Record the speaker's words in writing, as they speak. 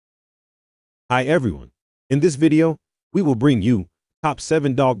Hi everyone. In this video, we will bring you top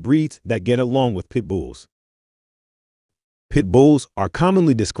 7 dog breeds that get along with pit bulls. Pit bulls are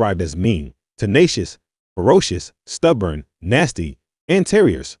commonly described as mean, tenacious, ferocious, stubborn, nasty, and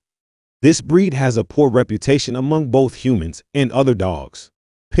terriers. This breed has a poor reputation among both humans and other dogs.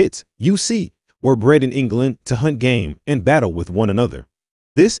 Pits, you see, were bred in England to hunt game and battle with one another.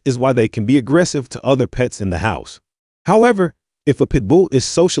 This is why they can be aggressive to other pets in the house. However, if a pit bull is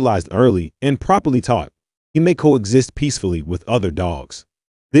socialized early and properly taught, he may coexist peacefully with other dogs.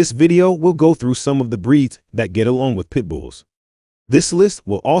 This video will go through some of the breeds that get along with pit bulls. This list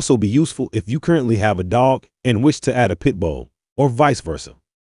will also be useful if you currently have a dog and wish to add a pit bull, or vice versa.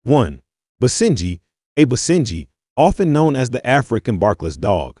 1. Basenji. A Basenji, often known as the African barkless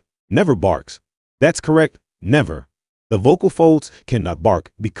dog, never barks. That's correct, never. The vocal folds cannot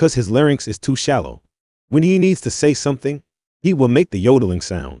bark because his larynx is too shallow. When he needs to say something, he will make the yodeling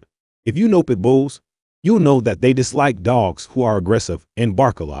sound. If you know pit bulls, you'll know that they dislike dogs who are aggressive and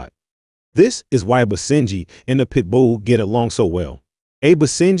bark a lot. This is why a Basenji and a pit bull get along so well. A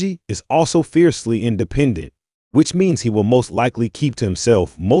Basenji is also fiercely independent, which means he will most likely keep to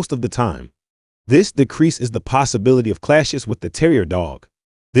himself most of the time. This decreases the possibility of clashes with the terrier dog.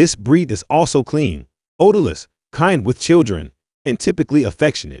 This breed is also clean, odorless, kind with children, and typically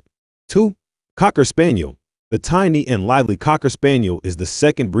affectionate. 2. Cocker Spaniel. The tiny and lively Cocker Spaniel is the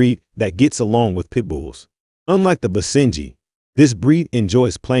second breed that gets along with pit bulls. Unlike the Basenji, this breed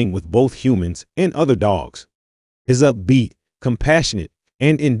enjoys playing with both humans and other dogs. His upbeat, compassionate,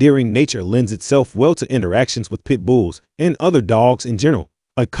 and endearing nature lends itself well to interactions with pit bulls and other dogs in general.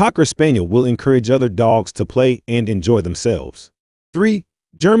 A Cocker Spaniel will encourage other dogs to play and enjoy themselves. 3.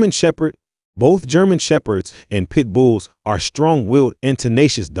 German Shepherd. Both German Shepherds and pit bulls are strong-willed and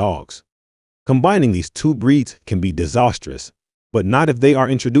tenacious dogs. Combining these two breeds can be disastrous, but not if they are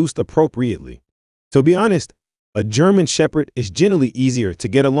introduced appropriately. To be honest, a German Shepherd is generally easier to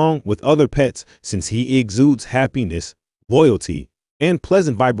get along with other pets since he exudes happiness, loyalty, and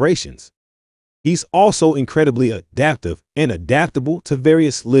pleasant vibrations. He's also incredibly adaptive and adaptable to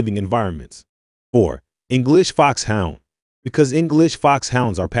various living environments. 4. English Foxhound. Because English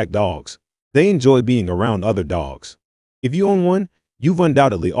Foxhounds are pack dogs, they enjoy being around other dogs. If you own one, you've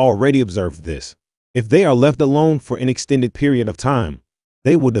undoubtedly already observed this. If they are left alone for an extended period of time,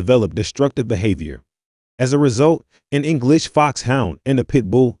 they will develop destructive behavior. As a result, an English Foxhound and a pit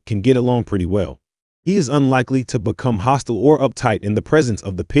bull can get along pretty well. He is unlikely to become hostile or uptight in the presence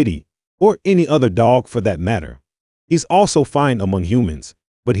of the pitty, or any other dog for that matter. He's also fine among humans,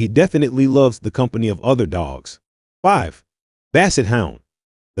 but he definitely loves the company of other dogs. 5. Basset Hound.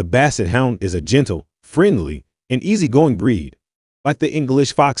 The Basset Hound is a gentle, friendly, and easygoing breed. Like the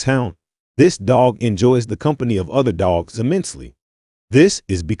English Foxhound, this dog enjoys the company of other dogs immensely. This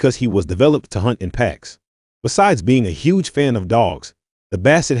is because he was developed to hunt in packs. Besides being a huge fan of dogs, the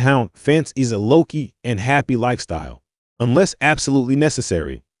Basset Hound fancies a low-key and happy lifestyle. Unless absolutely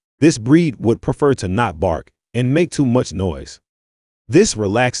necessary, this breed would prefer to not bark and make too much noise. This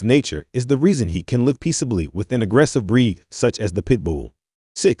relaxed nature is the reason he can live peaceably with an aggressive breed such as the pit bull.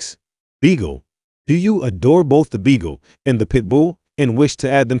 6. Beagle. Do you adore both the Beagle and the pit bull and wish to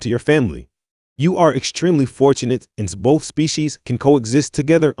add them to your family? You are extremely fortunate since both species can coexist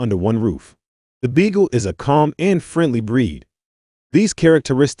together under one roof. The Beagle is a calm and friendly breed. These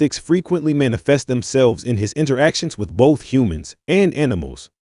characteristics frequently manifest themselves in his interactions with both humans and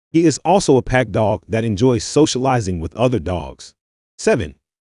animals. He is also a pack dog that enjoys socializing with other dogs. 7.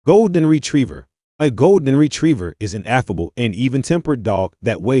 Golden Retriever. A Golden Retriever is an affable and even-tempered dog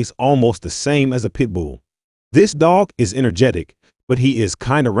that weighs almost the same as a pit bull. This dog is energetic, but he is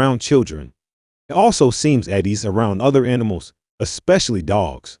kind around children. He also seems at ease around other animals, especially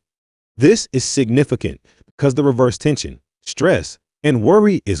dogs. This is significant because the reverse tension, stress, and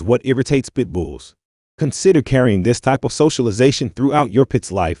worry is what irritates pit bulls. Consider carrying this type of socialization throughout your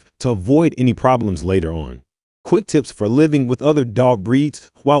pit's life to avoid any problems later on. Quick tips for living with other dog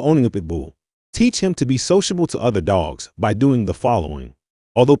breeds while owning a pit bull. Teach him to be sociable to other dogs by doing the following.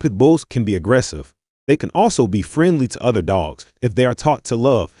 Although pit bulls can be aggressive, they can also be friendly to other dogs if they are taught to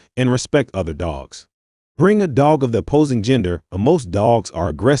love and respect other dogs. Bring a dog of the opposing gender, and most dogs are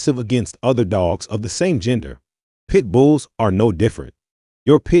aggressive against other dogs of the same gender. Pit bulls are no different.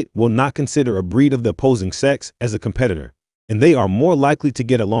 Your pit will not consider a breed of the opposing sex as a competitor, and they are more likely to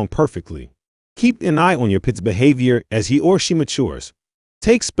get along perfectly. Keep an eye on your pit's behavior as he or she matures.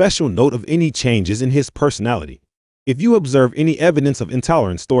 Take special note of any changes in his personality. If you observe any evidence of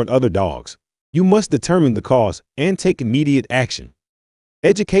intolerance toward other dogs, you must determine the cause and take immediate action.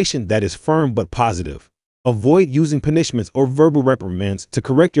 Education that is firm but positive. Avoid using punishments or verbal reprimands to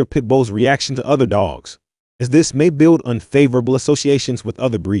correct your pit bull's reaction to other dogs, as this may build unfavorable associations with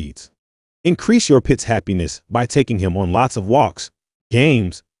other breeds. Increase your pit's happiness by taking him on lots of walks,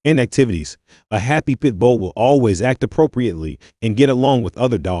 games, and activities. A happy pit bull will always act appropriately and get along with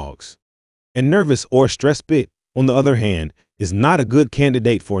other dogs. A nervous or stressed pit, on the other hand, is not a good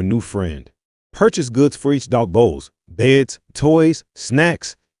candidate for a new friend. Purchase goods for each dog: bowls, beds, toys,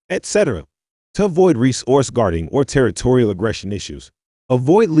 snacks, etc. to avoid resource guarding or territorial aggression issues.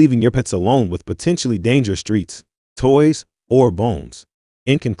 Avoid leaving your pets alone with potentially dangerous treats, toys, or bones.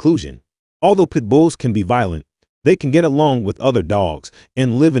 In conclusion, although pit bulls can be violent, they can get along with other dogs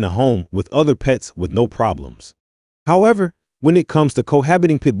and live in a home with other pets with no problems. However, when it comes to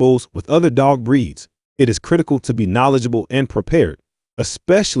cohabiting pit bulls with other dog breeds, it is critical to be knowledgeable and prepared,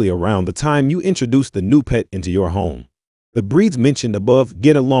 especially around the time you introduce the new pet into your home. The breeds mentioned above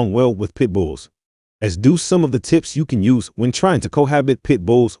get along well with pit bulls, as do some of the tips you can use when trying to cohabit pit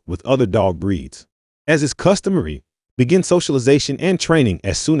bulls with other dog breeds. As is customary, begin socialization and training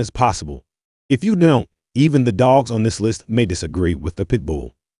as soon as possible. If you don't, even the dogs on this list may disagree with the pit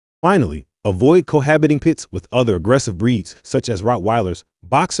bull. Finally, avoid cohabiting pits with other aggressive breeds such as Rottweilers,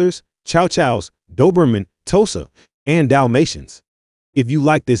 Boxers, Chow Chows, Doberman, Tosa, and Dalmatians. If you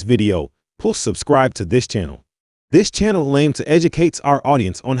like this video, please subscribe to this channel. This channel aims to educate our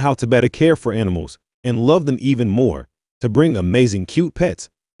audience on how to better care for animals and love them even more, to bring amazing cute pets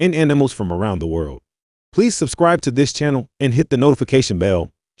and animals from around the world. Please subscribe to this channel and hit the notification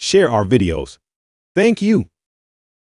bell. Share our videos. Thank you.